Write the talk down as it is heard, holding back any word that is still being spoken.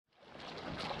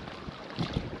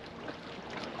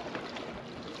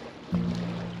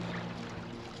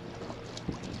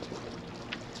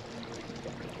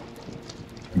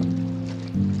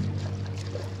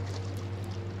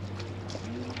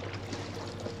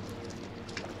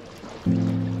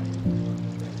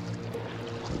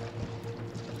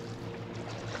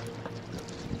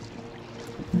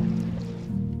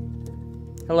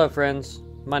Hello friends,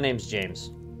 my name's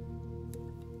James.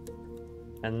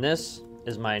 And this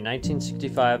is my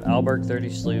 1965 Alberg 30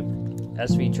 sloop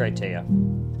SV Tritea.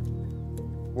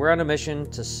 We're on a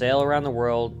mission to sail around the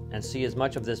world and see as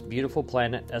much of this beautiful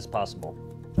planet as possible.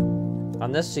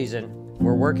 On this season,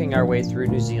 we're working our way through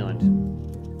New Zealand.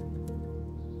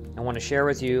 I want to share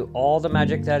with you all the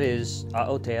magic that is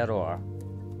Aotearoa.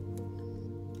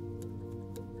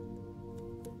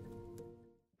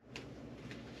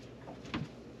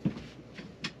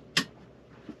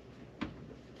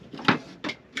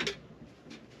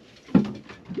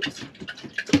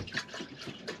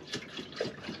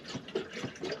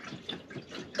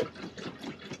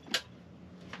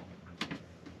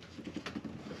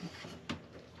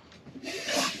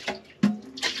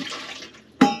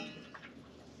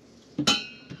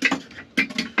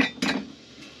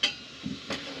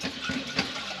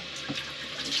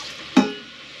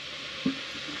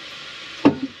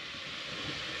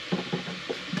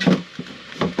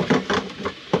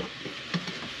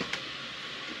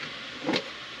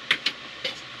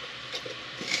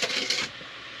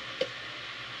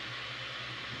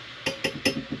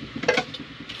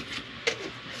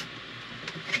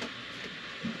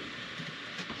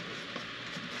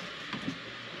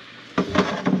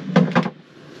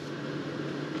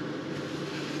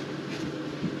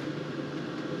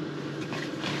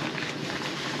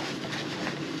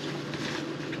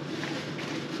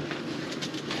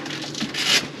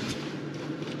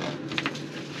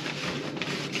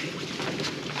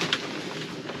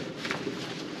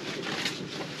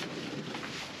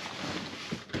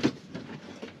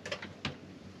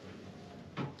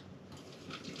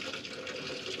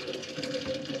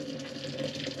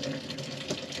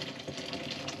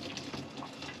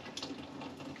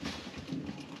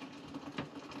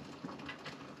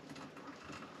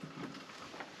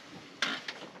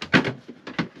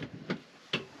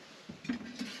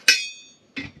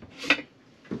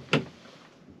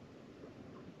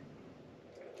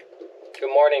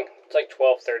 Good morning. It's like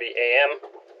 12:30 a.m.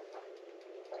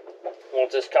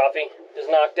 Once this coffee is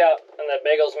knocked out and that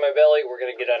bagel's in my belly, we're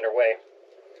going to get underway.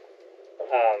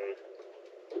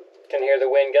 Can hear the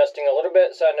wind gusting a little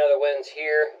bit, so I know the wind's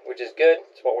here, which is good.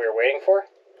 It's what we were waiting for.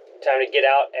 Time to get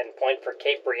out and point for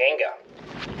Cape Reinga.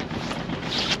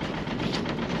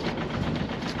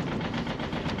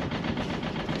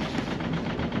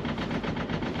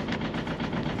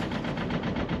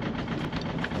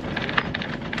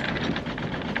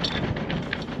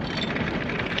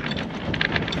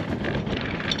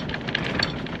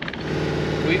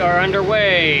 We are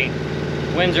underway.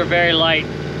 Winds are very light.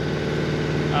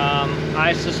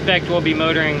 I suspect we'll be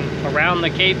motoring around the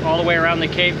Cape, all the way around the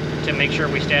Cape, to make sure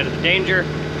we stay out of the danger.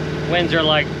 Winds are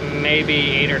like maybe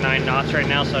 8 or 9 knots right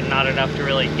now, so not enough to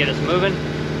really get us moving.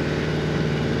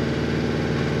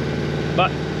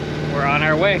 But we're on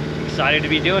our way. Excited to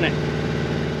be doing it.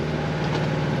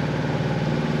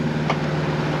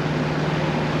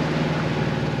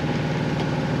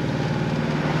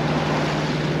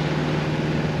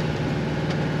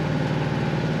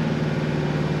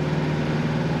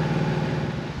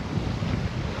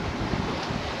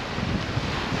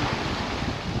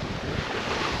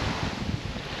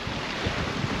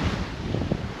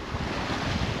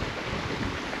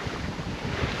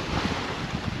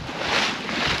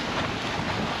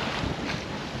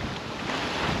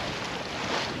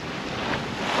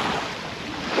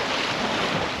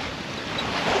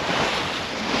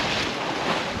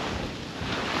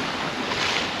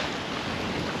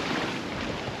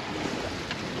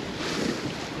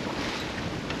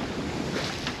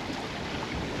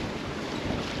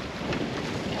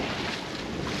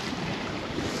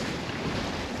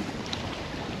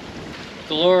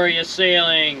 Glorious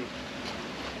sailing.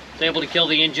 Was able to kill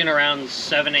the engine around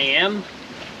 7 a.m.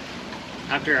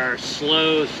 after our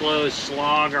slow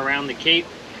slog around the Cape.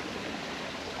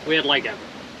 We had like a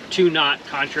 2-knot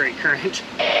contrary current.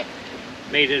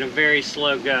 Made it a very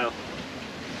slow go.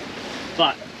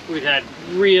 But we've had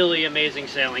really amazing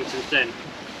sailing since then.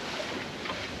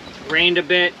 Rained a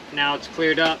bit, now it's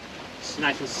cleared up. It's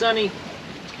nice and sunny.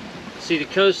 See the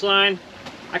coastline.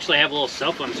 Actually, I have a little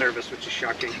cell phone service, which is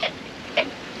shocking.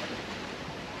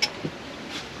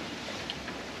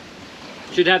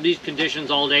 Should have these conditions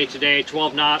all day today,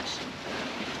 12 knots.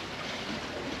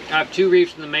 I have 2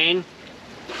 reefs in the main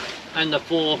and the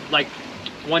full like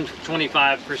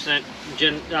 125%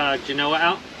 Genoa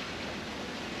out.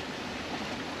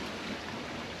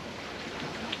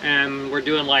 And we're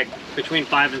doing like between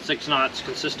 5 and 6 knots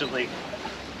consistently.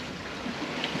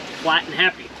 Flat and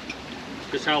happy.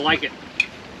 Just how I like it.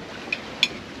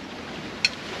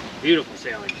 Beautiful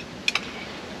sailing.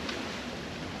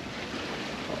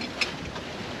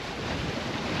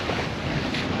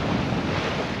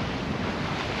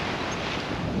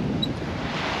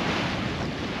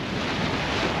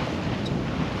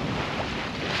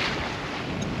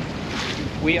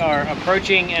 We are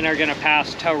approaching and are gonna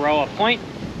pass Tauroa Point.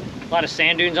 A lot of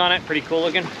sand dunes on it, pretty cool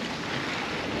looking.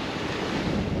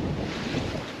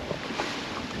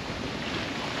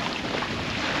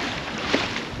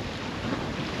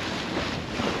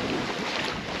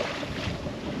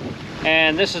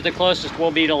 And this is the closest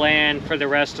we'll be to land for the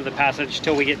rest of the passage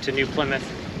till we get to New Plymouth.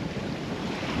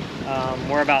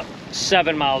 We're about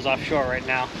 7 miles offshore right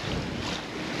now.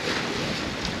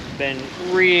 Been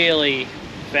really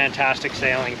fantastic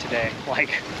sailing today.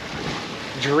 Like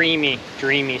dreamy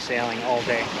sailing all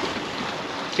day.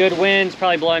 Good winds,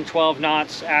 probably blowing 12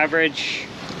 knots average.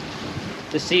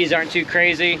 The seas aren't too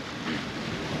crazy.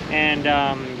 And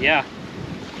yeah,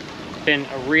 been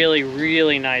a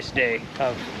really nice day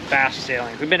of fast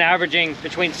sailing. We've been averaging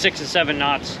between 6 and 7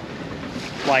 knots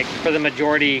like for the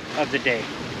majority of the day,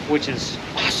 which is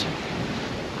awesome.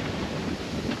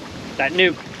 That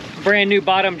brand new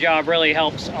bottom job really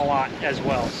helps a lot as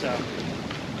well. So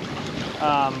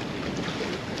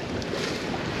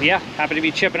yeah, happy to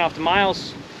be chipping off the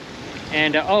miles.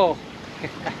 And oh,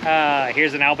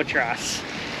 here's an albatross.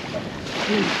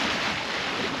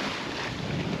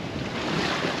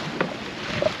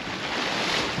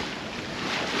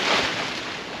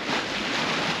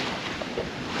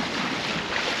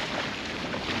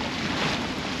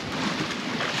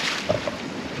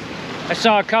 I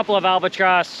saw a couple of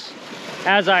albatross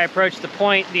as I approached the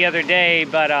point the other day,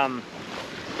 but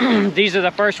these are the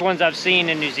first ones I've seen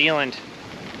in New Zealand.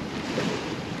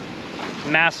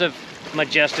 Massive,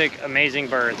 majestic, amazing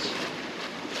birds.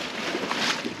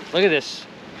 Look at this.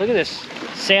 Look at this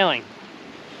sailing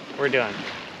we're doing.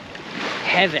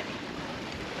 Heaven.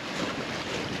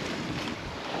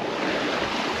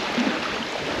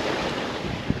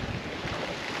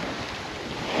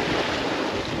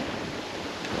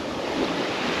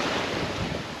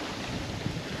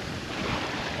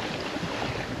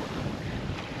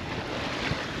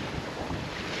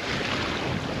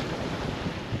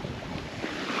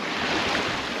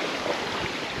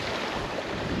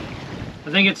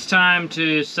 I think it's time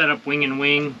to set up wing and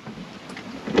wing.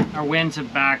 Our winds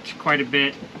have backed quite a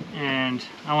bit and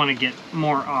I want to get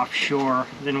more offshore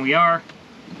than we are.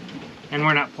 And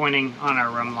we're not pointing on our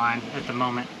run line at the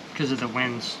moment because of the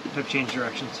winds have changed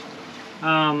directions.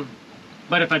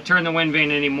 But if I turn the wind vane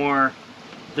anymore,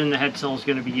 then the headsail is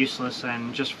going to be useless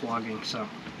and just flogging. So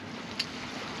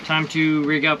time to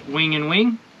rig up wing and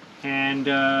wing and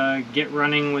get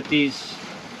running with these.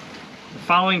 The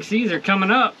following seas are coming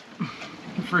up.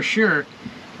 For sure,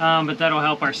 but that'll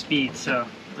help our speed, so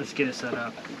let's get it set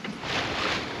up.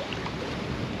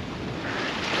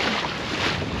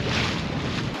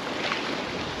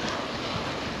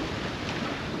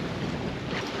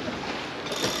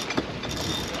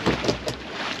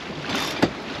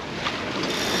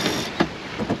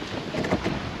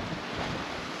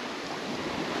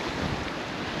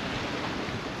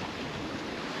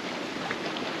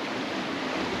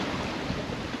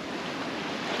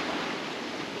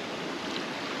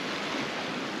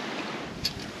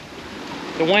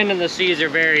 The wind and the seas are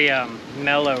very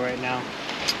mellow right now.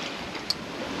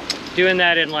 Doing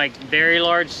that in like very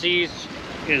large seas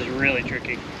is really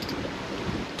tricky.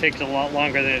 Takes a lot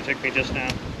longer than it took me just now.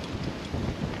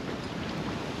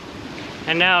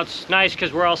 And now it's nice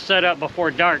because we're all set up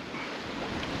before dark.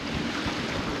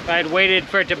 If I had waited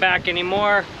for it to back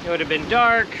anymore, it would have been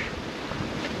dark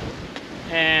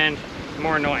and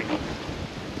more annoying.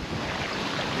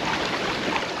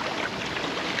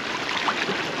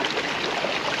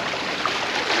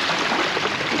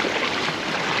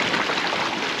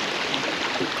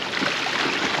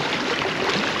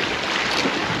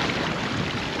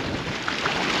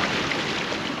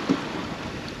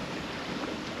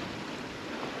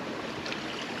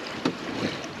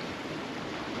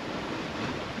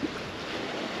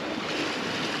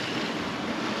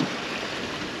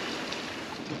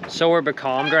 So we're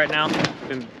becalmed right now.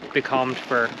 Been becalmed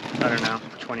for, I don't know,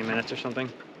 20 minutes or something.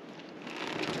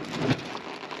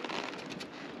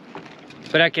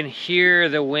 But I can hear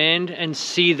the wind and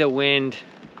see the wind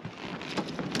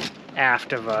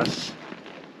aft of us.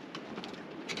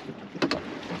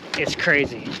 It's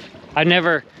crazy. I've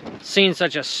never seen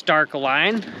such a stark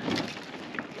line.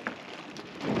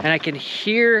 And I can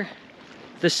hear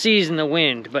the seas and the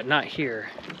wind, but not here.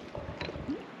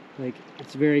 Like,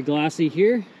 it's very glassy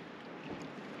here.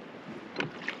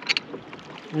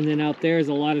 And then out there is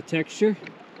a lot of texture.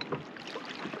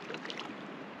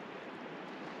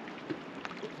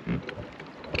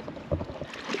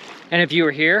 And if you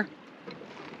were here,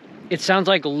 it sounds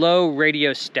like low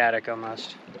radio static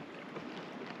almost.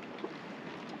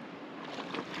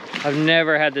 I've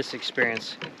never had this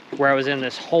experience where I was in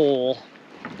this hole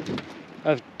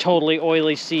of totally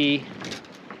oily sea,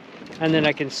 and then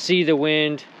I can see the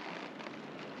wind.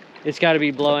 It's got to be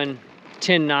blowing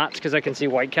 10 knots because I can see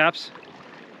whitecaps,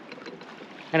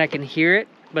 and I can hear it,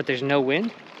 but there's no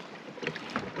wind.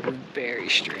 Very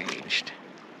strange,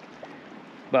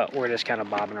 but we're just kind of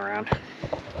bobbing around.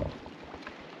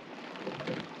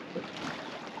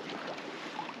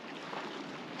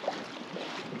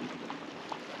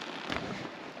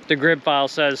 The grid file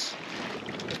says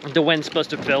the wind's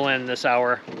supposed to fill in this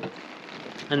hour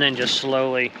and then just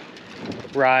slowly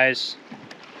rise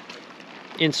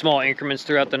in small increments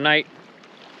throughout the night,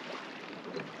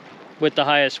 with the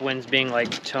highest winds being like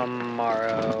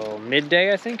tomorrow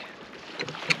midday, I think,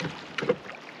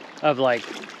 of like,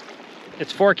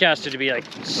 it's forecasted to be like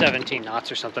 17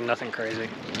 knots or something, nothing crazy.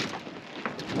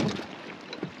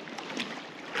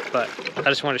 But I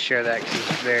just want to share that because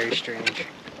it's very strange.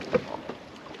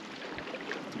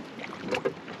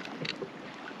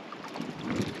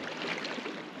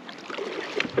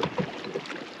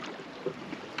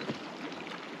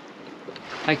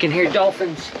 I can hear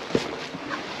dolphins.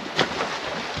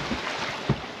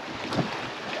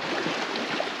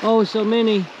 Oh, so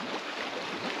many.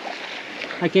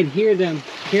 I can hear them.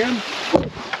 Hear them?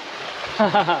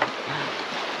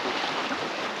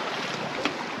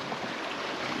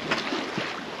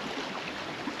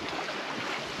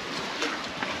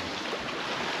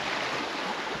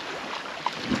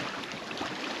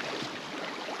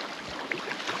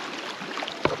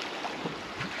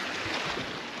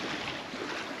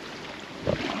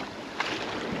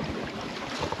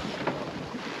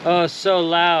 Oh, so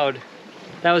loud.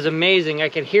 That was amazing. I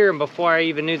could hear them before I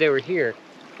even knew they were here.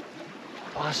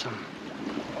 Awesome.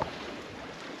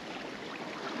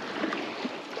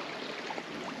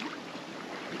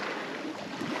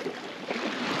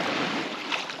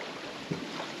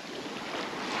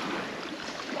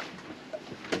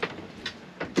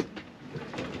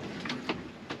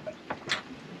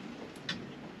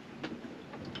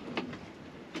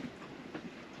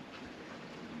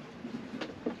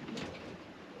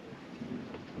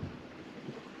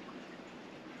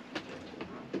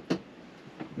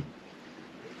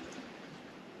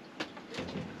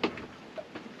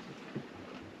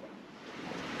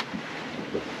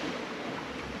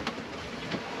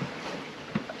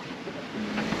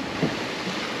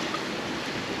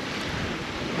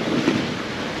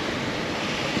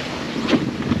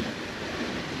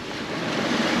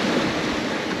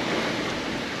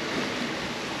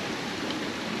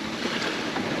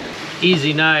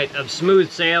 Easy night of smooth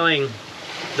sailing.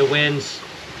 The winds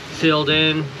filled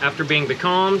in after being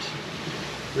becalmed.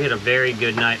 We had a very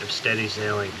good night of steady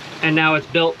sailing. And now it's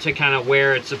built to kind of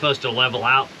where it's supposed to level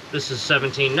out. This is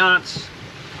 17 knots,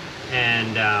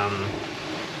 and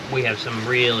we have some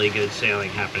really good sailing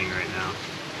happening right now.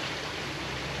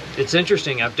 It's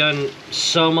interesting, I've done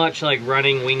so much like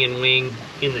running wing and wing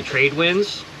in the trade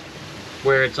winds,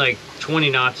 where it's like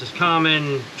 20 knots is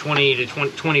common, 20 to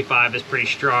 25 is pretty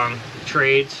strong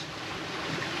trades.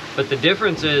 But the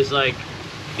difference is, like,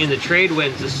 in the trade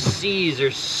winds, the seas are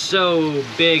so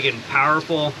big and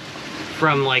powerful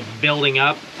from like building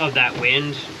up of that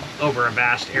wind over a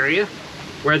vast area,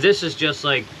 where this is just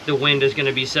like the wind is going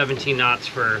to be 17 knots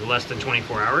for less than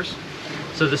 24 hours.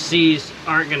 So the seas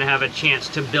aren't going to have a chance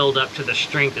to build up to the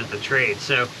strength of the trade.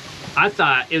 So I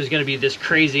thought it was going to be this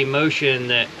crazy motion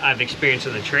that I've experienced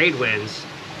in the trade winds,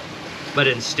 but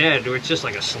instead it's just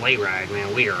like a sleigh ride,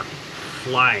 man. We are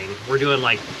flying. We're doing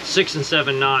like 6 and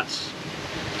 7 knots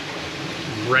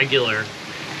regular,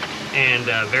 and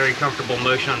very comfortable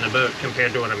motion on the boat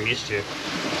compared to what I'm used to.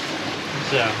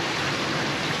 So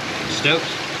stoked.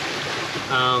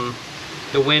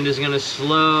 The wind is going to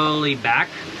slowly back,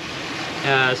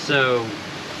 so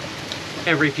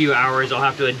every few hours I'll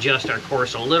have to adjust our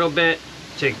course a little bit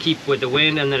to keep with the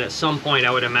wind, and then at some point,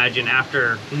 I would imagine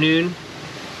after noon,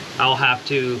 I'll have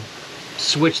to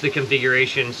switch the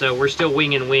configuration. So we're still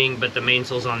wing and wing, but the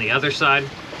mainsail's on the other side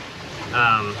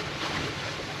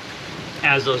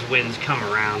as those winds come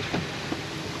around.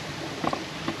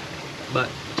 But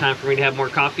time for me to have more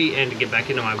coffee and to get back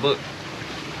into my book.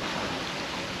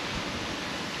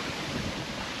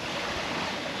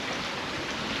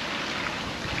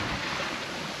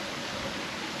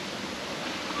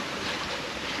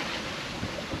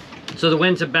 So the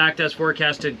winds have backed as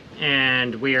forecasted,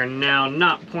 and we are now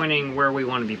not pointing where we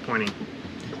want to be pointing.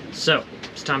 So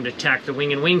it's time to tack the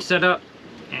wing and wing setup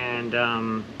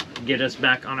and get us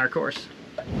back on our course.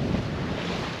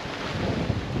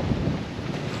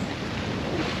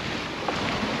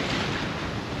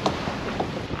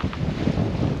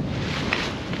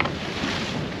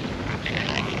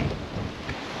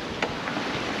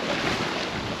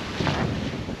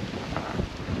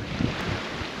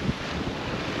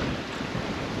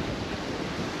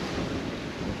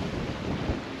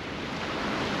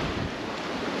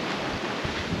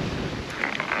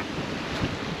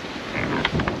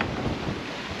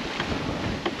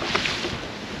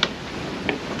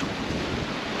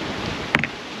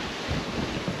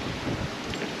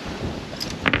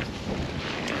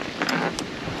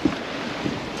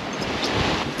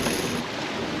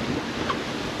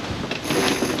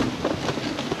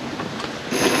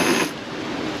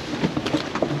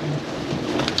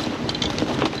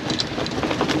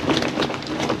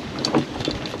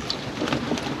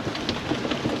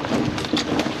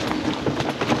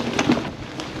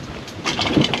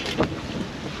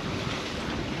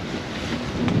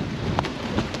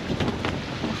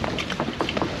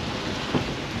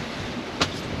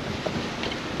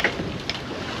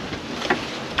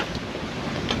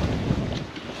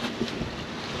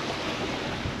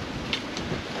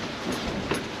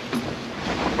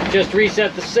 Just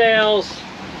reset the sails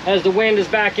as the wind is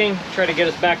backing. Try to get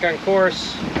us back on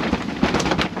course.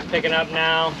 Picking up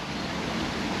now.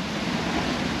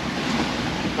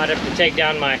 Might have to take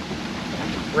down my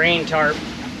rain tarp.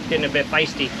 Getting a bit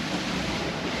feisty.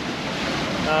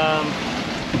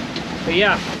 But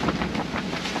yeah,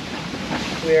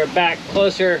 we are back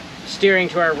closer steering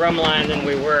to our rum line than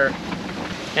we were.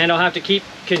 And I'll have to keep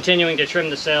continuing to trim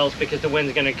the sails because the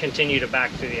wind's going to continue to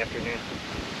back through the afternoon.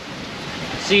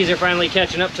 Seas are finally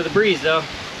catching up to the breeze though.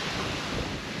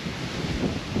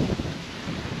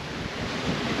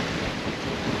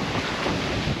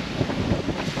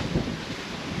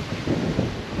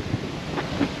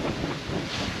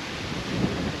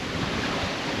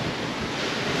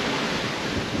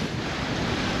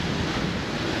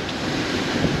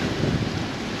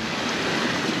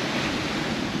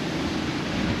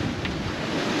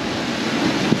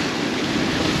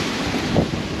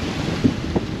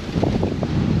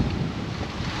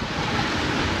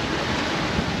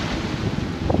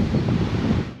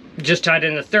 Just tied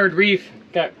in the third reef,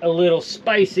 got a little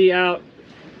spicy out.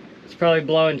 It's probably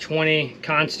blowing 20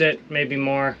 constant, maybe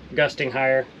more, gusting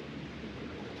higher.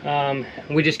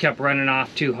 We just kept running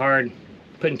off too hard,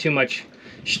 putting too much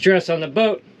stress on the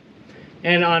boat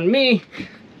and on me.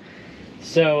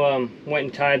 So went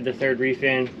and tied the third reef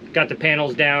in, got the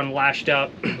panels down, lashed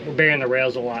up. We're burying the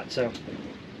rails a lot, so.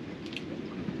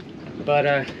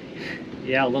 But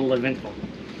yeah, a little eventful.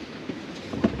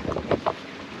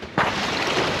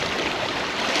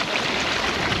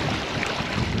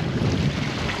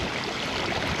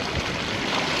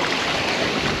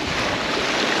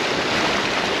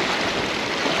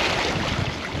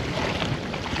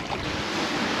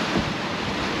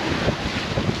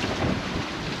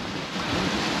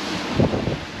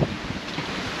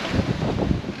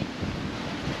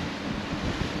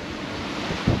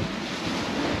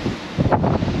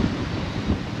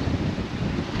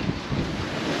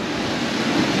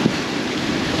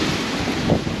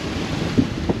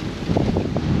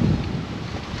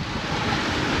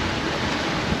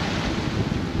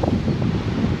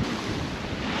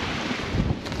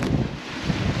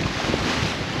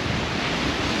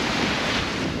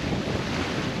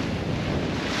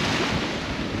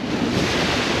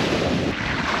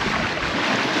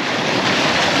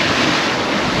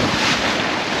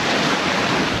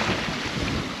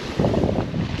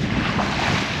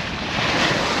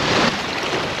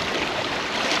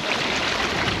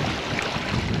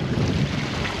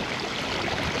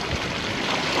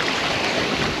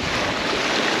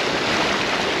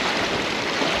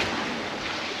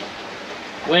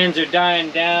 Winds are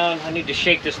dying down. I need to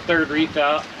shake this third reef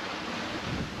out.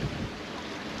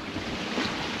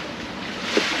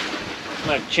 I'm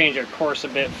gonna change our course a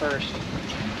bit first.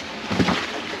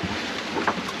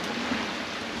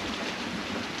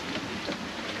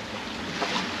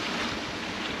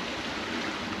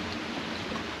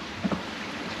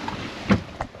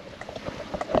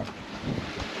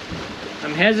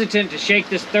 I'm hesitant to shake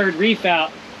this third reef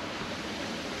out.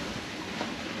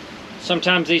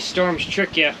 Sometimes these storms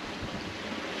trick you.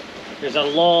 There's a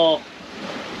lull.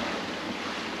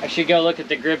 I should go look at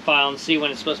the grid file and see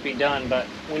when it's supposed to be done, but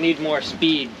we need more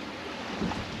speed.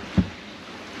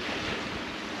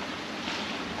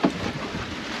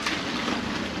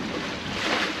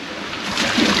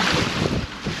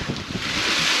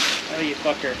 Oh, you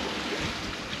fucker.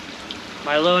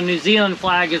 My little New Zealand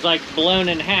flag is like blown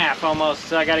in half almost,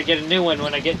 so I gotta get a new one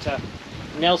when I get to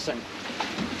Nelson.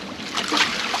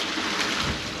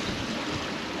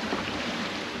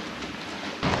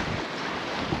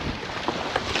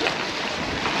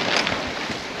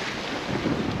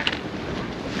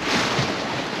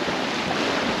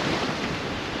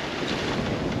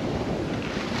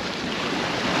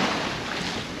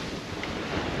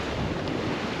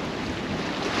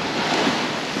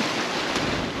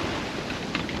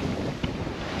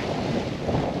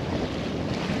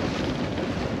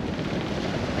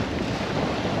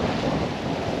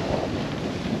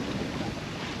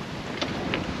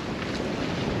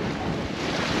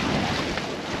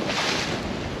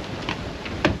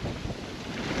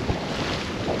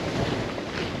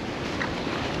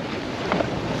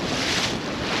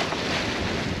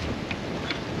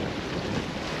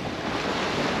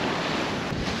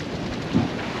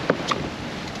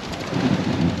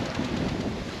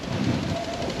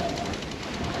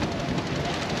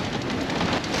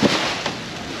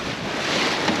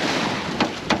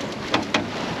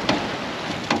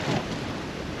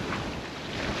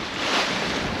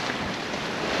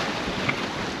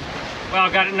 Well,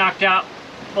 got it knocked out.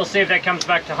 We'll see if that comes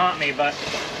back to haunt me, but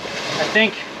I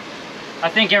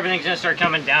think everything's gonna start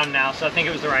coming down now, so I think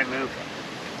it was the right move.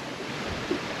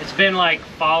 been like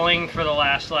falling for the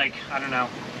last, like, I don't know,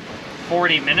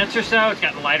 40 minutes or so. It's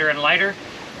gotten lighter and lighter.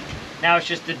 Now it's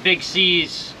just the big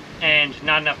seas and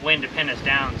not enough wind to pin us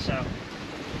down, so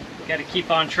got to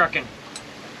keep on trucking.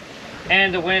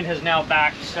 And the wind has now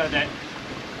backed so that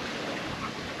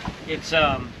it's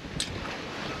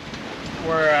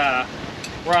we're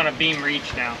on a beam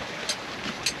reach now.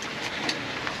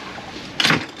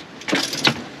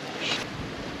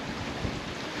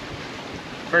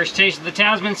 First taste of the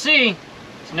Tasman Sea.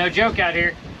 It's no joke out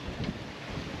here.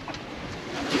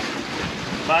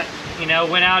 But, you know,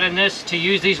 went out in this to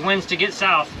use these winds to get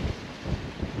south.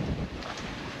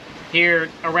 Here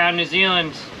around New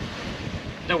Zealand,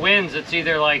 the winds, it's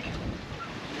either like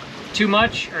too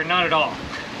much or not at all.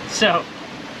 So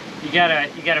you gotta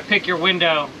pick your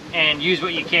window and use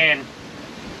what you can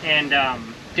and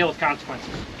deal with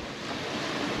consequences.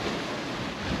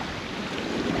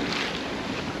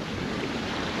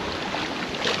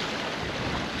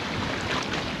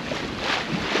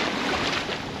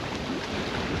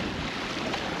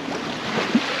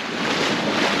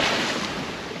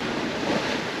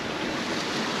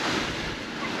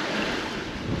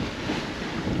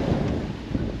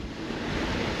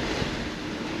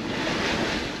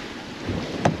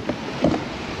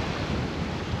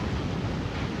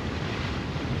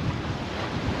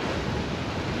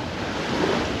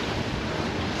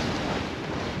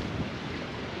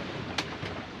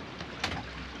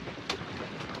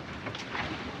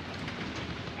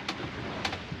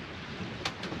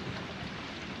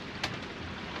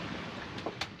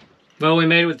 Well, we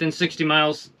made it within 60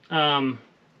 miles.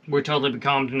 We're totally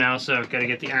becalmed now, so gotta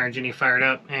get the iron genie fired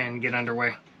up and get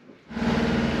underway.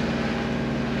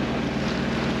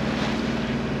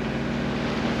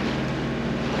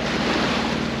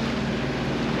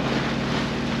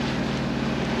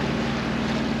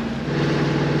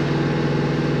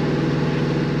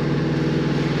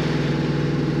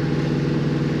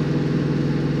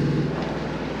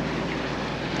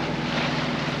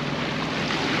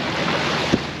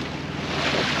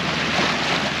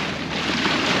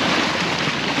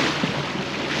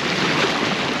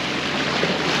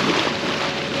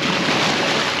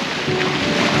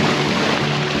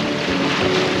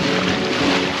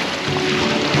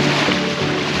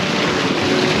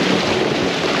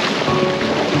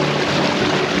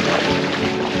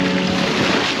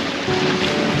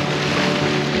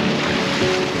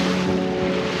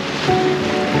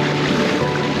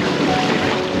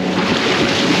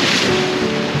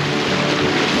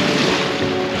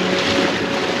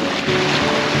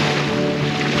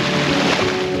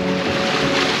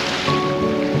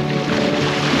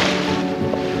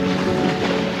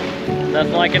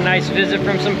 Nothing like a nice visit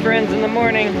from some friends in the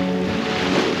morning.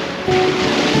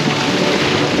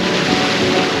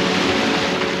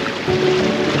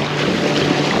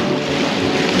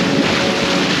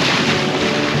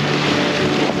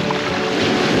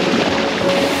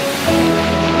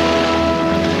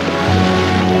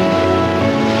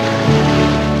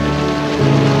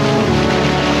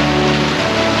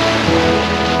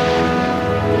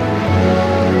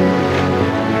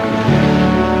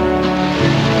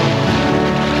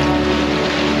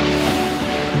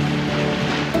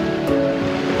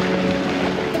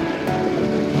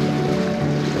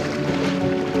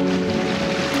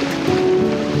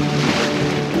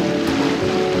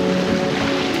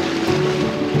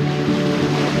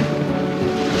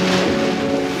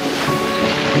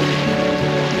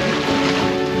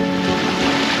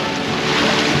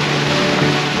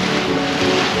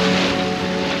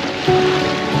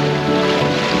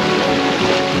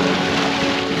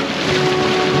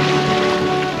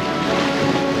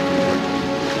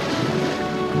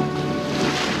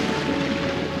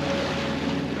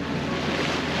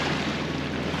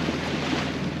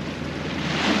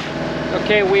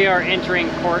 Okay, we are entering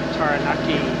Port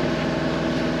Taranaki,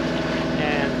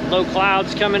 and low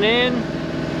clouds coming in.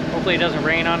 Hopefully it doesn't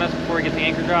rain on us before we get the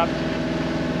anchor dropped.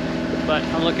 But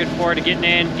I'm looking forward to getting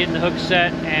in, getting the hook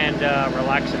set, and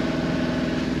relaxing.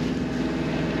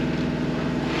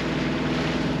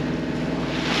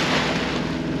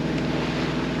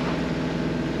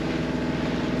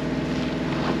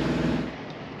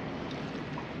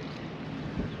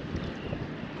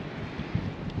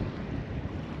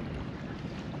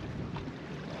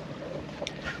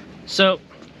 So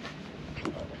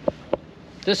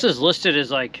this is listed as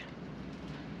like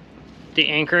the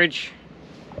anchorage.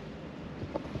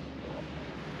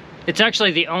 It's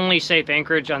actually the only safe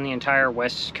anchorage on the entire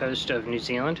west coast of New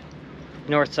Zealand,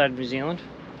 north side of New Zealand,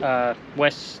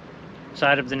 west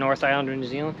side of the North Island of New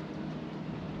Zealand.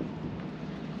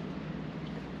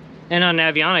 And on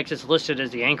Navionics it's listed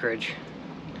as the anchorage.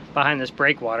 behind this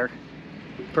breakwater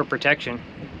for protection.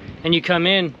 And you come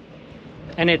in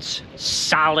and it's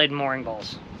solid mooring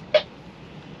balls.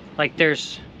 Like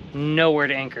there's nowhere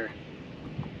to anchor.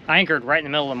 I anchored right in the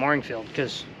middle of the mooring field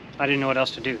because I didn't know what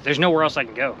else to do. There's nowhere else I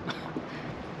can go.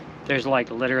 There's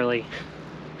like literally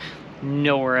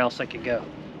nowhere else I could go.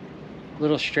 A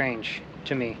little strange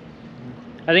to me.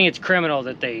 I think it's criminal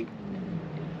that they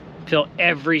fill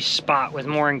every spot with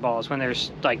mooring balls when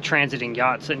there's like transiting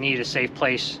yachts that need a safe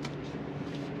place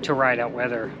to ride out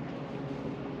weather.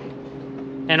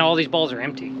 And all these balls are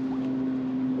empty.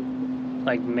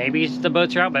 Like maybe the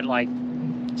boats are out, but like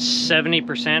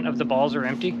 70% of the balls are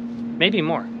empty, maybe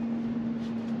more.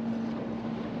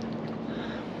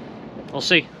 We'll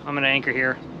see. I'm gonna anchor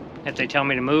here. If they tell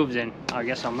me to move, then I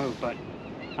guess I'll move, but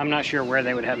I'm not sure where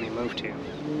they would have me move to.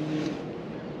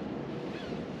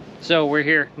 So we're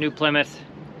here, New Plymouth,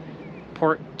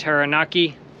 Port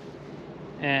Taranaki,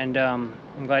 and I'm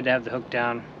glad to have the hook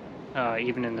down,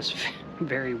 even in this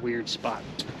very weird spot.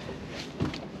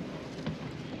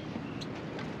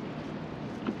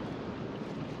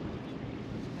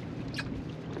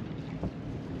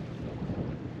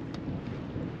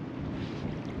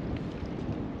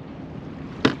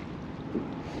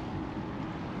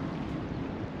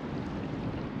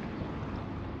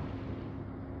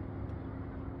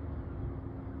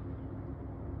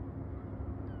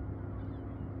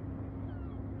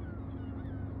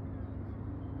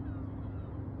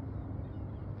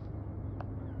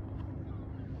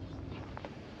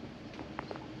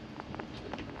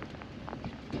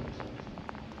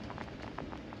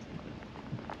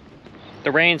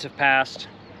 The rains have passed,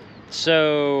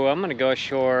 so I'm gonna go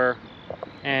ashore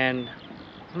and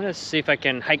I'm gonna see if I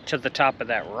can hike to the top of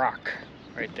that rock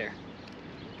right there.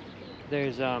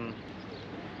 There's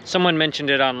someone mentioned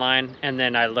it online and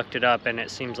then I looked it up and it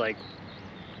seems like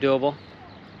doable.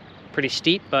 Pretty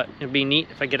steep, but it'd be neat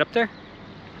if I get up there.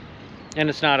 And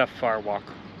it's not a far walk.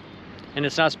 And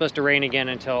it's not supposed to rain again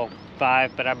until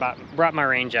 5, but I brought my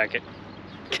rain jacket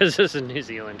because this is New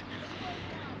Zealand.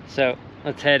 So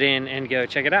let's head in and go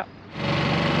check it out.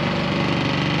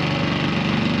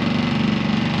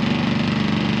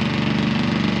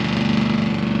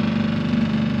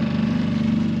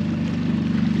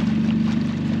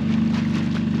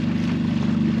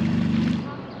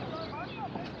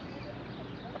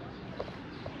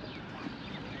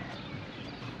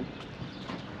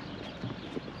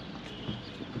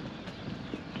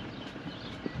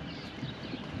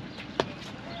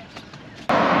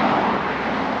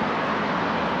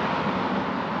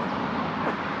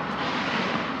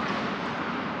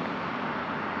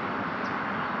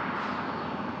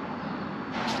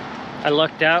 I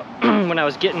lucked out when I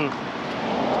was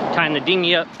tying the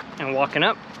dinghy up and walking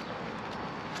up.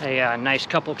 A nice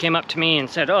couple came up to me and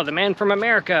said, "Oh, the man from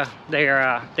America."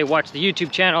 They watched the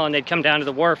YouTube channel and they'd come down to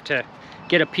the wharf to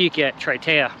get a peek at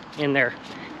Tritea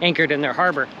anchored in their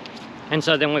harbor. And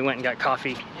so then we went and got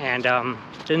coffee, and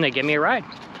then they gave me a ride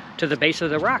to the base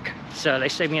of the rock. So they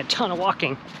saved me a ton of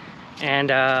walking, and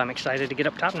I'm excited to get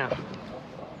up top now.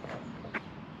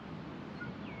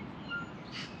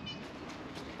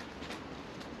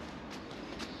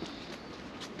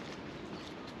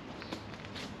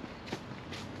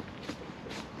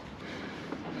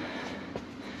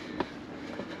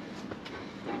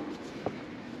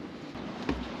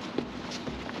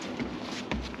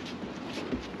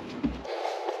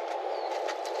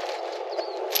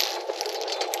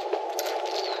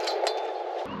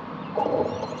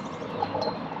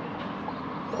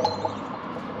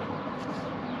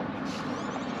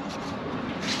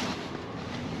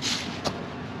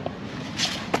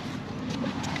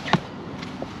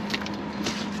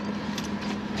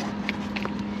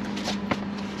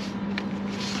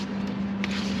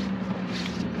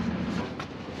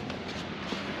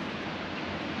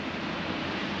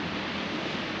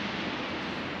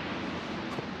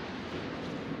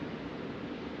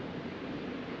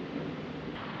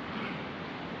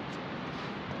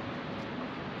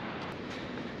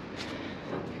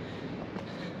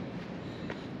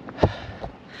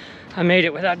 I made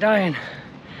it without dying.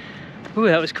 Ooh,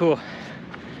 that was cool.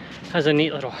 That was a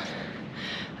neat little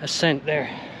ascent there.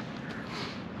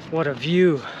 What a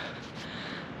view.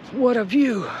 What a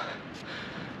view.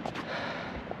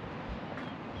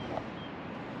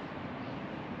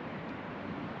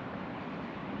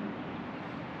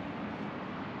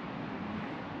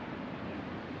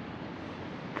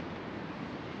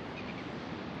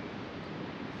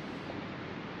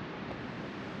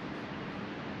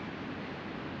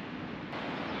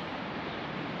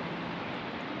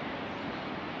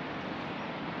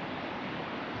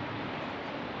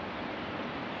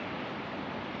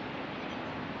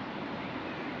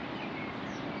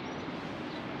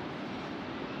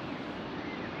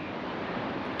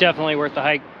 definitely worth the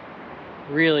hike.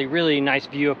 Really, really nice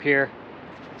view up here.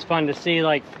 It's fun to see,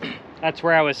 like, that's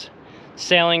where I was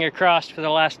sailing across for the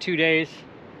last 2 days,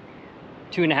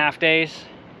 2.5 days.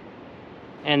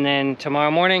 And then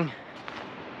tomorrow morning,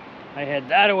 I head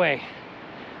that away,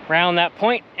 round that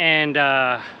point, and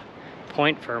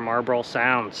point for Marlborough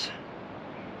Sounds.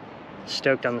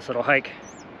 Stoked on this little hike.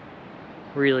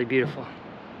 Really beautiful.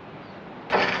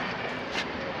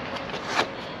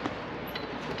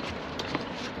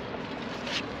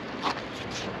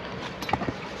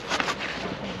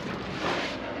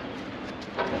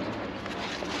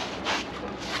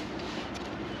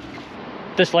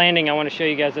 This landing, I want to show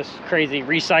you guys this crazy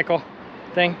recycle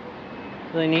thing.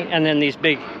 Really neat. And then these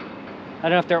big, I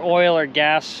don't know if they're oil or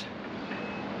gas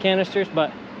canisters,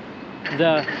 but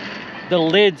the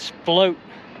lids float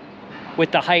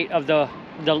with the height of the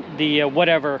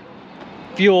whatever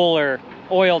fuel or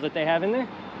oil that they have in there.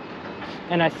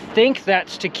 And I think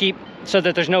that's to keep, so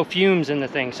that there's no fumes in the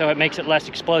thing, so it makes it less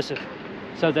explosive,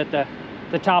 so that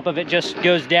the top of it just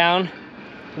goes down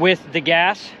with the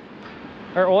gas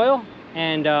or oil,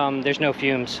 and there's no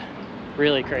fumes.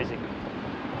 Really crazy.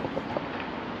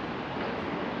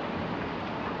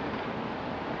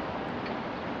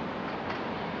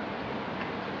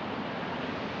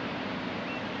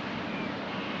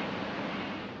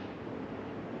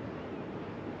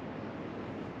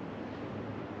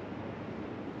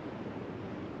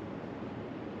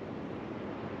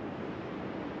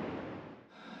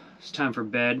 It's time for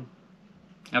bed.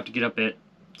 I have to get up at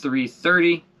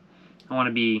 3:30. I want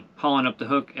to be hauling up the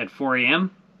hook at 4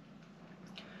 a.m.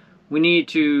 We need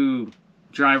to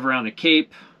drive around the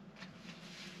Cape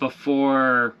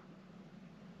before,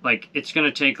 like, it's going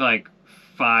to take like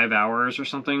 5 hours or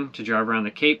something to drive around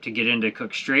the Cape to get into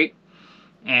Cook Strait.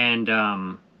 And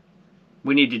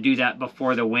we need to do that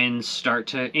before the winds start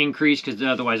to increase, because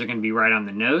otherwise they're going to be right on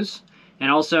the nose. And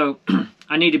also,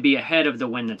 I need to be ahead of the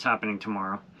wind that's happening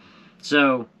tomorrow.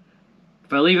 So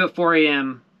if I leave at 4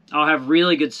 a.m., I'll have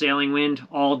really good sailing wind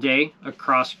all day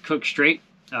across Cook Strait,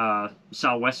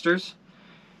 southwesters.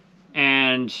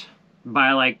 And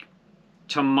by like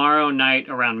tomorrow night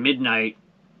around midnight,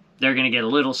 they're going to get a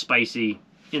little spicy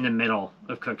in the middle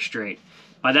of Cook Strait.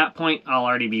 By that point, I'll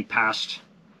already be past,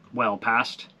 well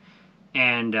past.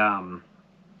 And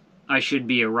I should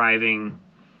be arriving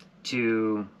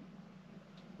to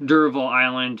D'Urville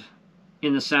Island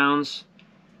in the Sounds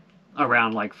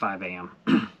around like 5 a.m.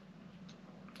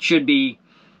 Should be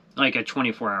like a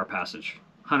 24-hour passage,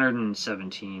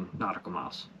 117 nautical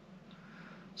miles.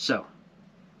 So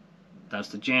that's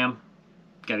the jam.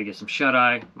 Got to get some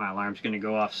shut-eye. My alarm's going to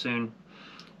go off soon,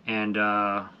 and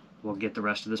we'll get the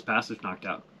rest of this passage knocked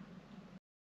out.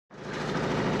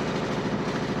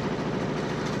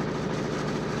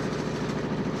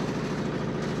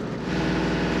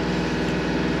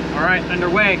 All right,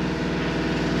 underway.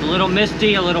 A little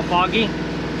misty, a little foggy,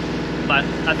 but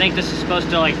I think this is supposed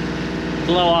to like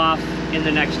blow off in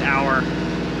the next hour.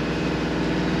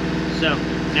 So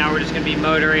now we're just gonna be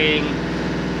motoring,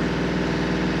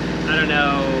 I don't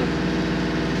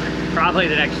know, probably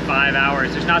the next 5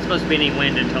 hours. There's not supposed to be any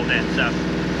wind until then, so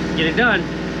get it done.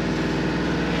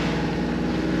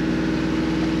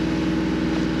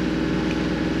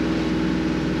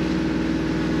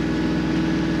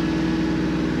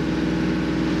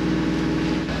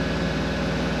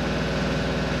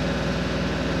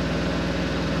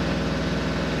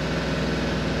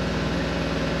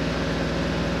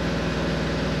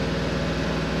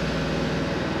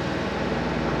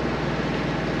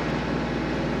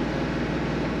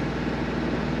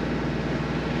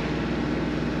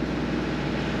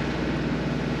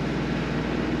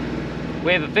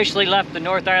 We have officially left the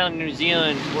North Island of New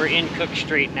Zealand. We're in Cook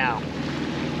Strait now.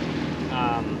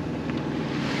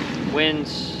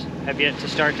 Winds have yet to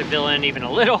start to fill in even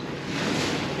a little.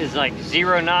 It's like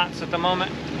 0 knots at the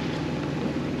moment.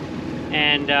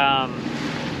 And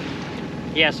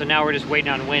yeah, so now we're just waiting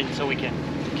on wind so we can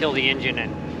kill the engine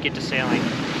and get to sailing.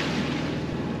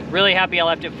 Really happy I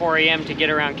left at 4 a.m. to get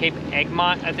around Cape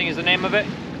Egmont, I think is the name of it.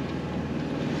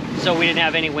 So we didn't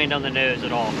have any wind on the nose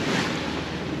at all.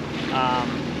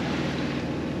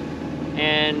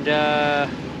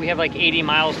 We have like 80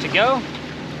 miles to go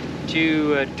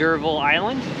to D'Urville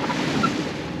Island,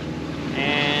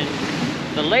 and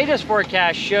the latest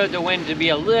forecast showed the wind to be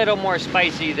a little more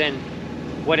spicy than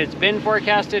what it's been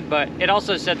forecasted, but it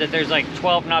also said that there's like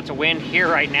 12 knots of wind here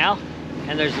right now,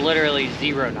 and there's literally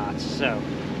 0 knots, so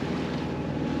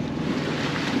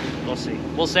we'll see.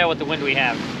 We'll sail with the wind we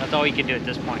have. That's all we can do at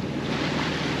this point.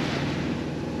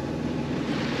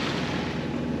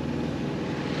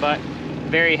 But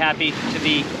very happy to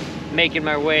be making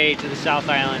my way to the South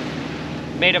Island.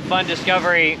 Made a fun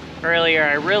discovery earlier.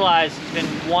 I realized it's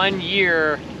been 1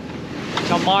 year.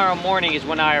 Tomorrow morning is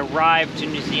when I arrived to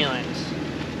New Zealand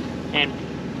and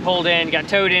pulled in, got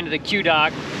towed into the Q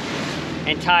dock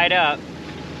and tied up.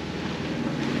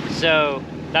 So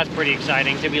that's pretty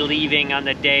exciting to be leaving on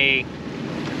the day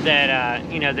that,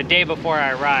 you know, the day before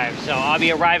I arrived. So I'll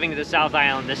be arriving to the South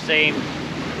Island the same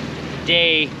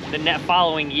day, the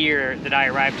following year that I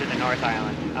arrived to the North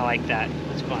Island. I like that.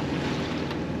 It's fun.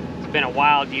 It's been a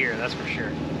wild year, that's for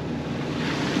sure.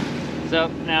 So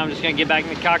now I'm just gonna get back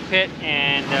in the cockpit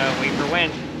and wait for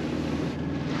wind.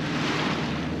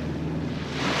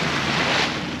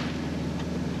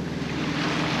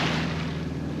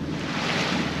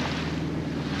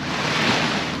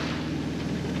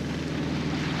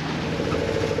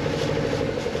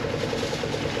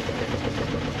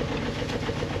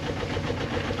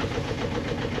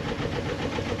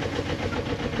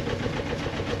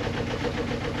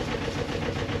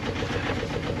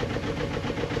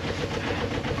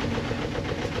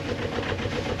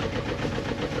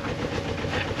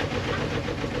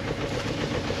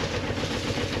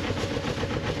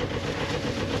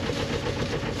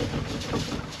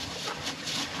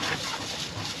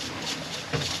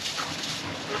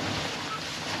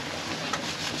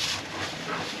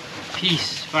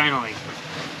 Peace, finally.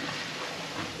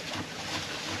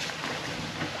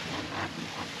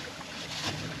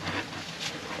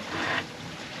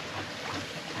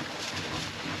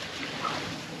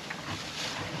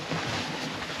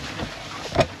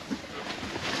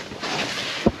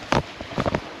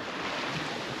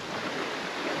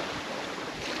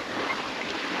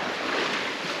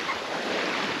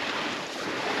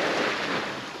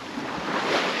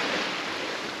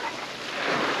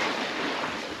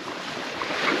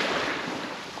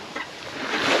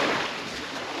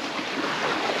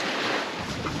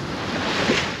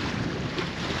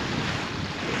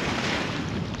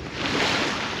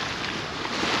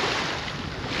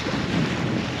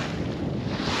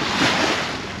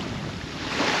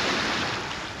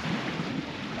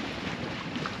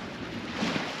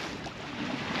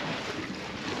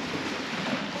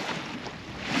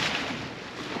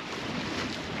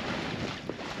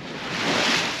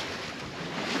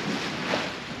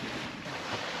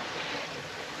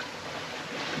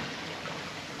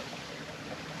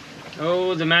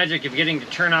 Oh, the magic of getting to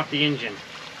turn off the engine.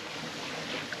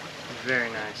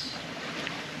 Very nice.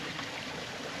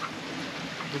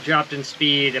 We dropped in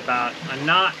speed about a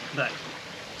knot, but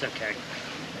it's okay.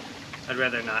 I'd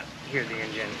rather not hear the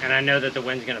engine. And I know that the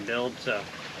wind's gonna build, so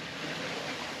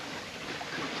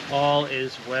all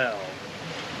is well.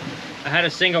 I had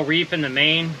a single reef in the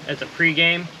main as a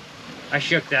pregame. I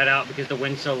shook that out because the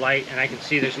wind's so light, and I can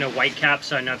see there's no white cap,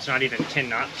 so I know it's not even 10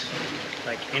 knots,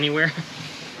 like anywhere.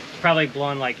 Probably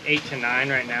blowing like 8 to 9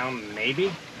 right now,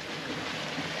 maybe.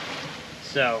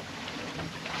 So,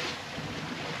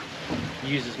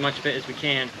 use as much of it as we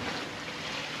can.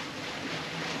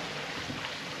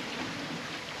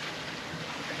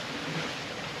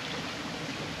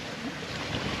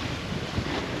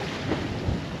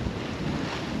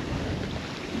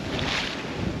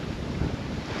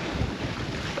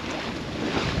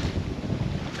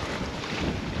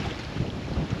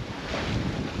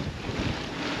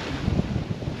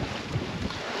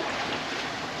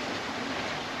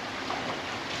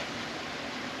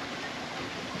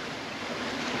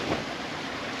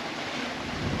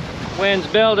 Wind's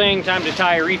building, time to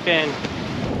tie a reef in.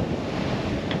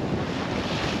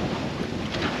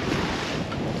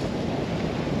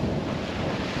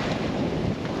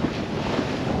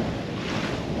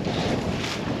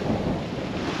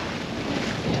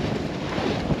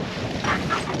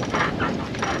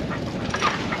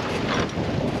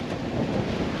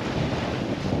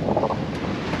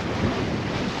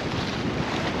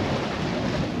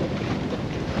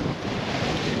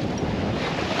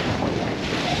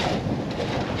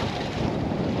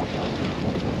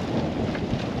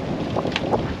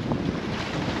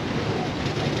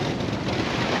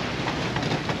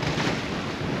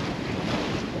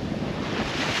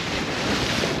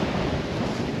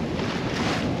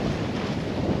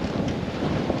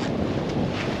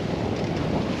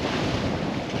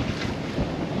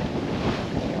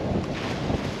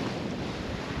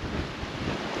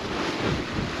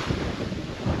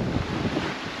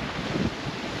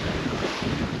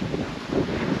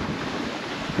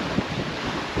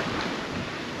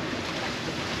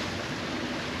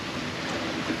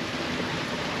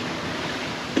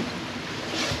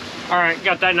 All right,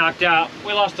 got that knocked out.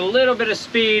 We lost a little bit of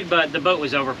speed, but the boat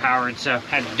was overpowered, so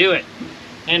had to do it.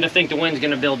 And I think the wind's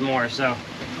gonna build more, so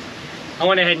I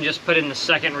went ahead and just put in the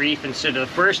second reef instead of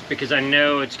the first because I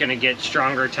know it's going to get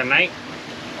stronger tonight.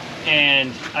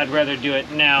 And I'd rather do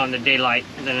it now in the daylight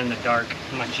than in the dark.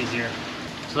 Much easier.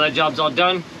 So that job's all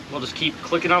done. We'll just keep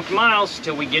clicking off miles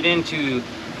till we get into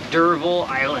D'Urville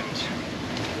Island.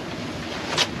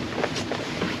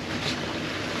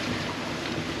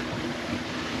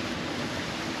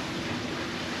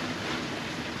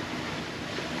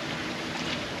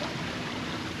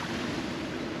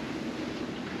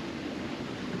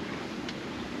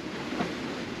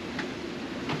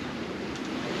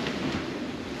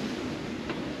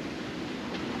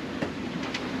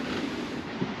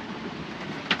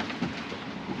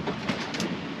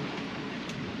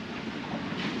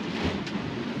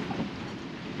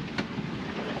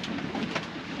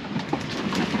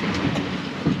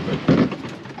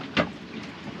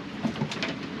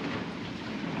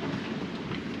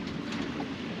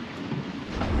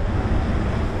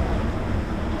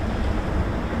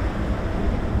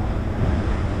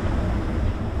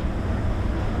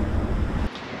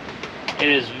 It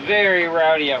is very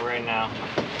rowdy out right now.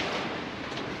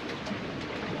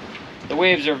 The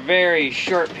waves are very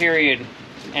short period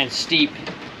and steep,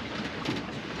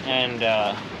 and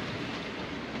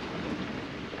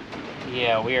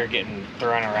yeah, we are getting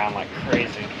thrown around like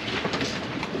crazy.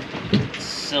 It's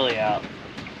silly out.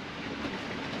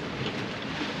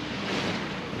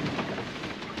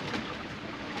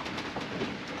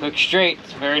 Cook Strait,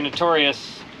 it's very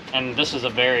notorious, and this is a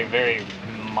very, very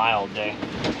mild day.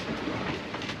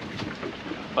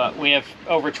 But we have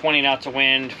over 20 knots of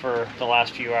wind for the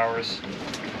last few hours.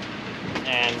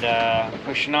 And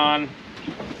pushing on.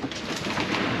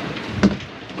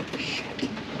 Shit.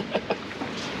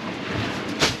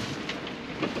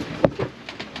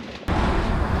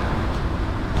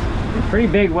 Pretty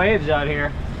big waves out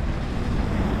here.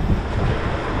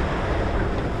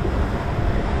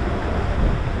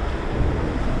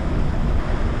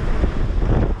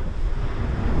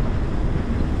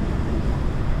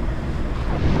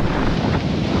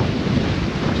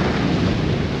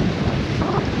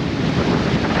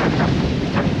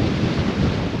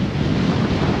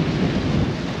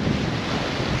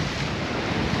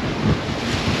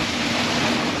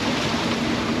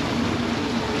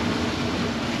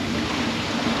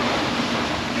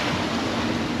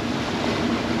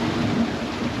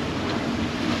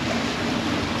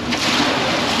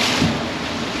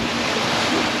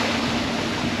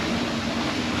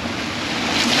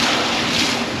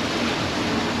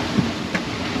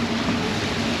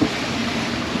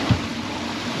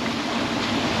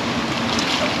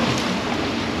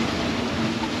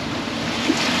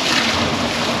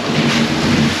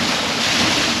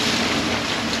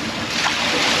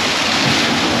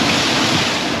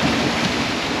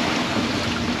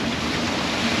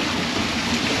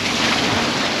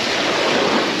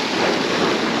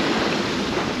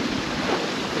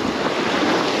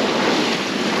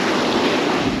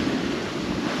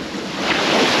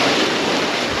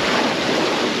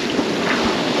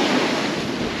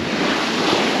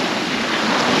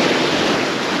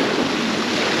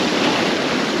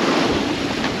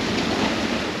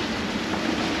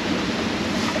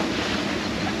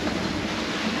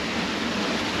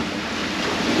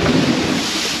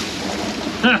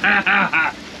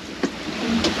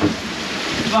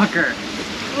 Fucker.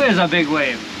 There's a big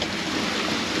wave.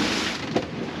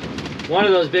 One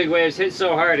of those big waves hit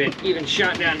so hard it even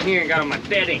shot down here and got on my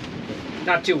bedding.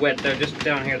 Not too wet though, just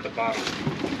down here at the bottom.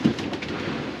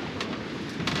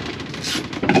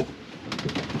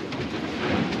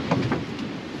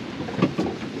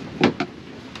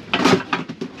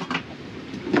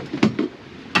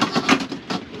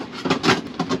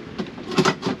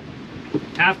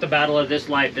 Half the battle of this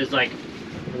life is like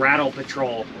rattle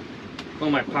patrol. Oh,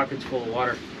 my pocket's full of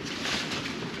water.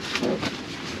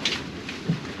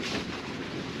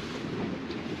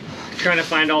 Trying to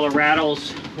find all the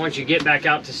rattles once you get back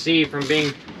out to sea from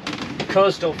being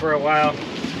coastal for a while.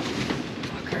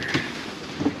 Fucker.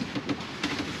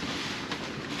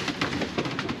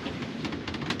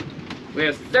 We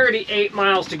have 38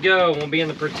 miles to go and we'll be in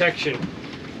the protection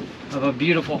of a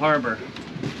beautiful harbor.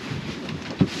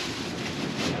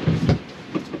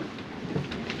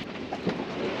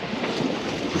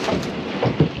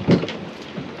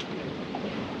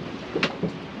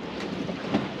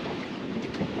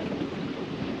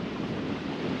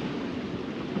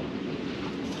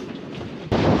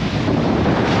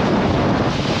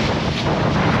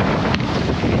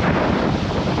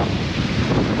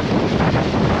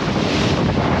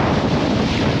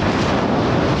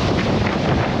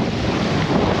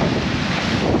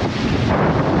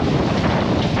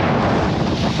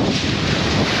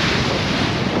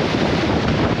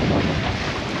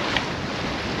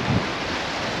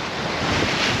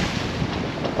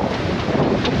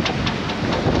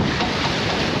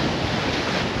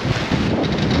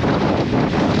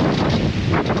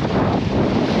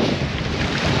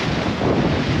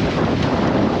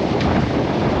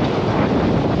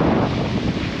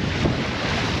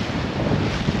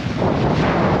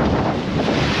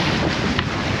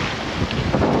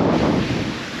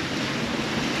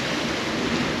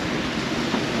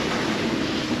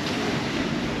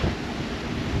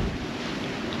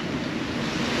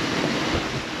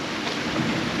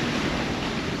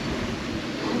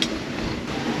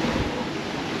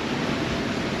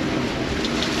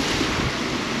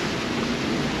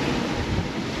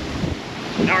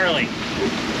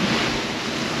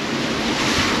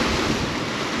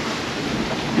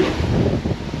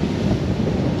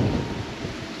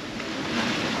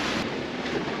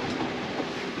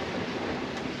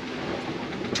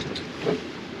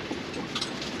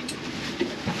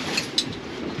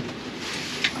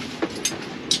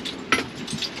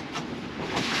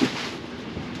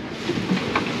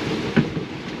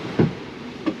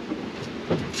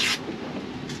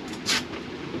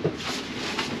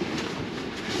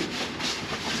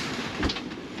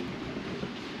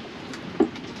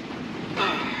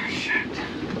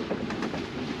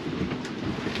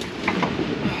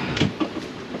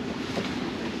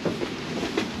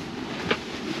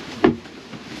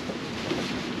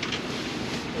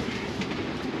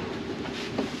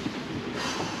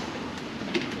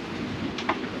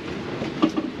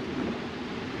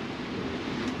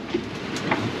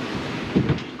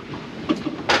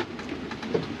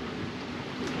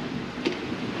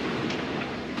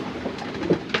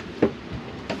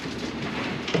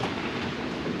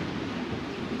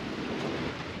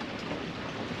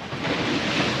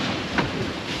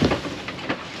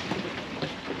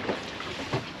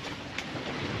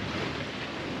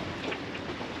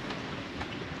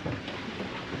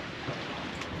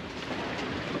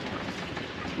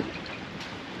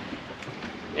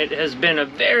 It has been a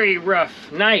very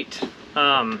rough night,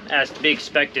 as to be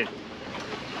expected.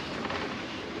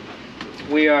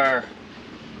 We are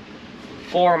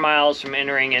 4 miles from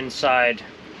entering inside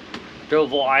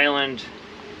Deauville Island.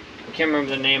 I can't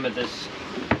remember the name of this.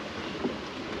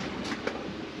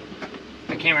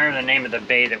 I can't remember the name of the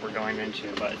bay that we're going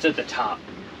into, but it's at the top.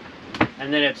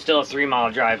 And then it's still a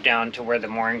 3-mile drive down to where the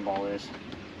mooring ball is.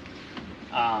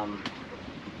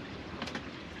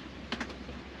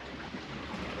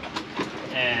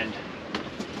 And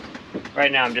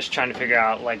right now I'm just trying to figure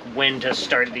out like when to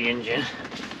start the engine.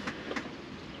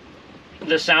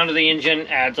 The sound of the engine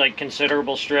adds like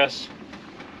considerable stress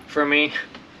for me,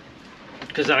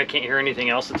 because then I can't hear anything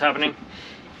else that's happening.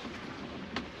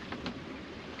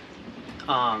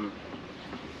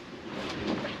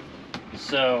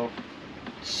 So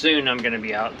soon I'm going to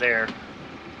be out there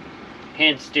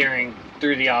hand steering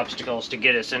through the obstacles to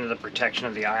get us into the protection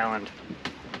of the island.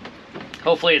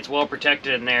 Hopefully it's well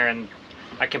protected in there and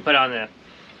I can put on the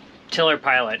tiller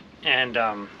pilot and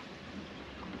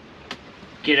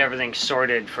get everything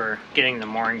sorted for getting the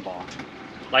mooring ball.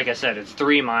 Like I said, it's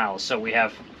 3 miles, so we'll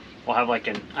have like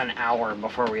an hour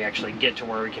before we actually get to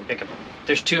where we can pick up.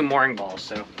 There's 2 mooring balls,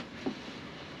 so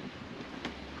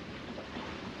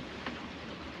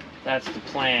that's the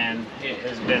plan. It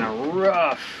has been a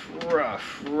rough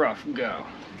go.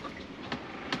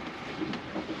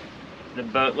 The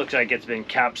boat looks like it's been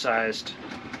capsized,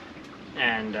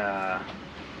 and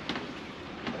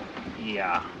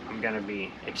yeah, I'm gonna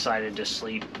be excited to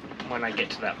sleep when I get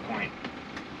to that point.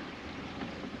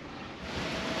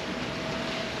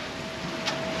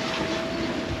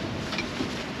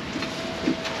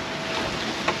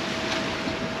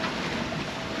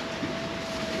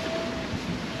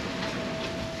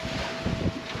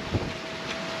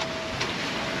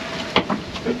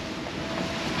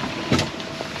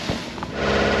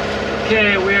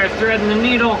 Okay, we are threading the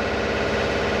needle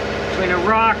between a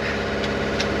rock,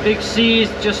 big seas,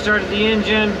 just started the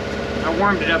engine. I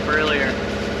warmed it up earlier.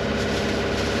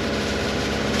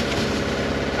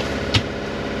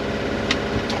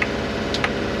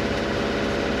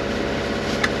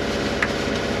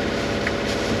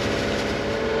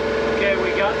 Okay,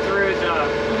 we got through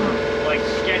the like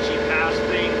sketchy pass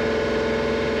thing,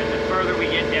 and the further we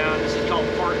get down, this is called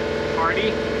Port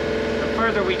Hardy. The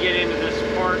further we get into this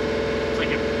port, like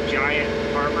a giant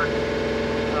harbor.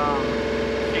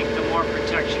 I think the more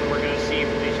protection we're going to see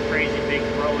from these crazy big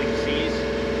rolling seas.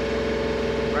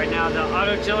 Right now the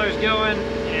auto tiller's going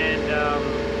and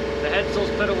the headsail's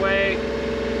put away.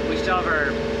 We still have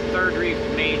our 3rd reef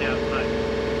main up, but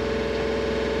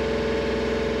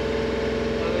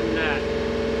other than that,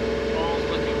 all's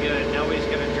looking good. Now we're just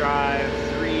going to drive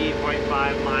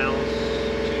 3.5 miles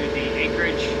to the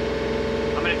anchorage.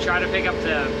 I'm going to try to pick up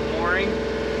the mooring.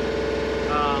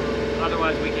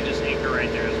 Otherwise we can just anchor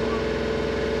right there as well.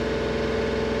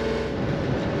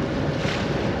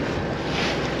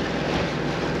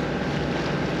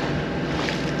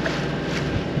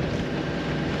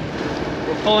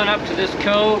 We're pulling up to this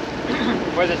cove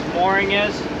where this mooring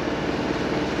is,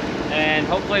 and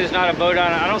hopefully there's not a boat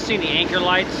on it. I don't see any anchor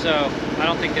lights, so I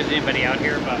don't think there's anybody out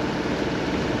here, but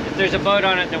if there's a boat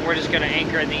on it, then we're just going to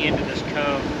anchor at the end of this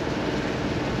cove.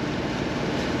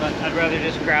 But I'd rather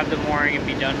just grab the mooring and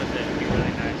be done with it. It'd be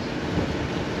really nice.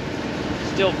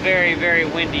 Still very, very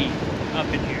windy up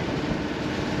in here.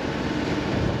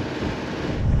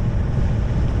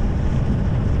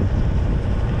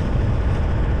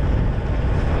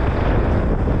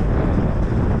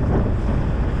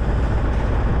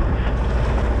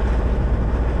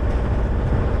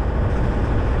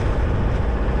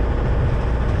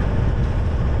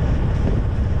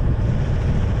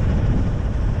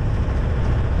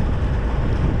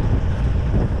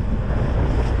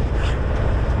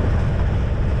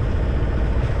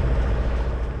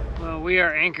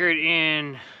 anchored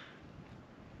in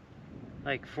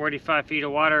like 45 feet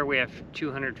of water. We have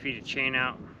 200 feet of chain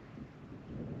out.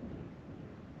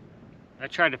 I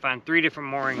tried to find 3 different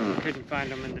moorings, couldn't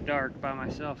find them in the dark by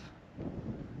myself.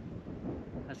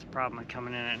 That's the problem with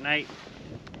coming in at night.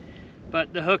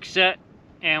 But the hook's set,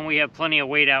 and we have plenty of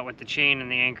weight out with the chain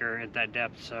and the anchor at that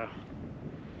depth, so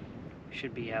we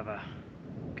should have a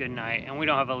good night. And we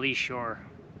don't have a lee shore.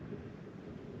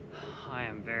 I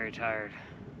am very tired.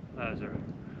 That was a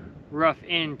rough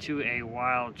end to a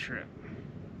wild trip.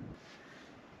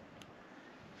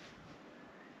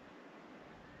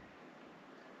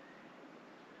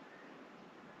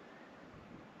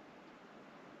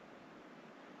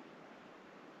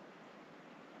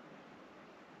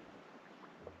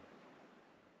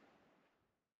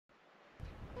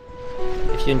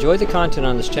 If you enjoy the content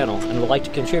on this channel and would like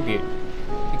to contribute,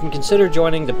 you can consider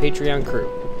joining the Patreon crew.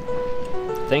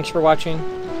 Thanks for watching.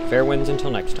 Fair winds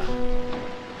until next time.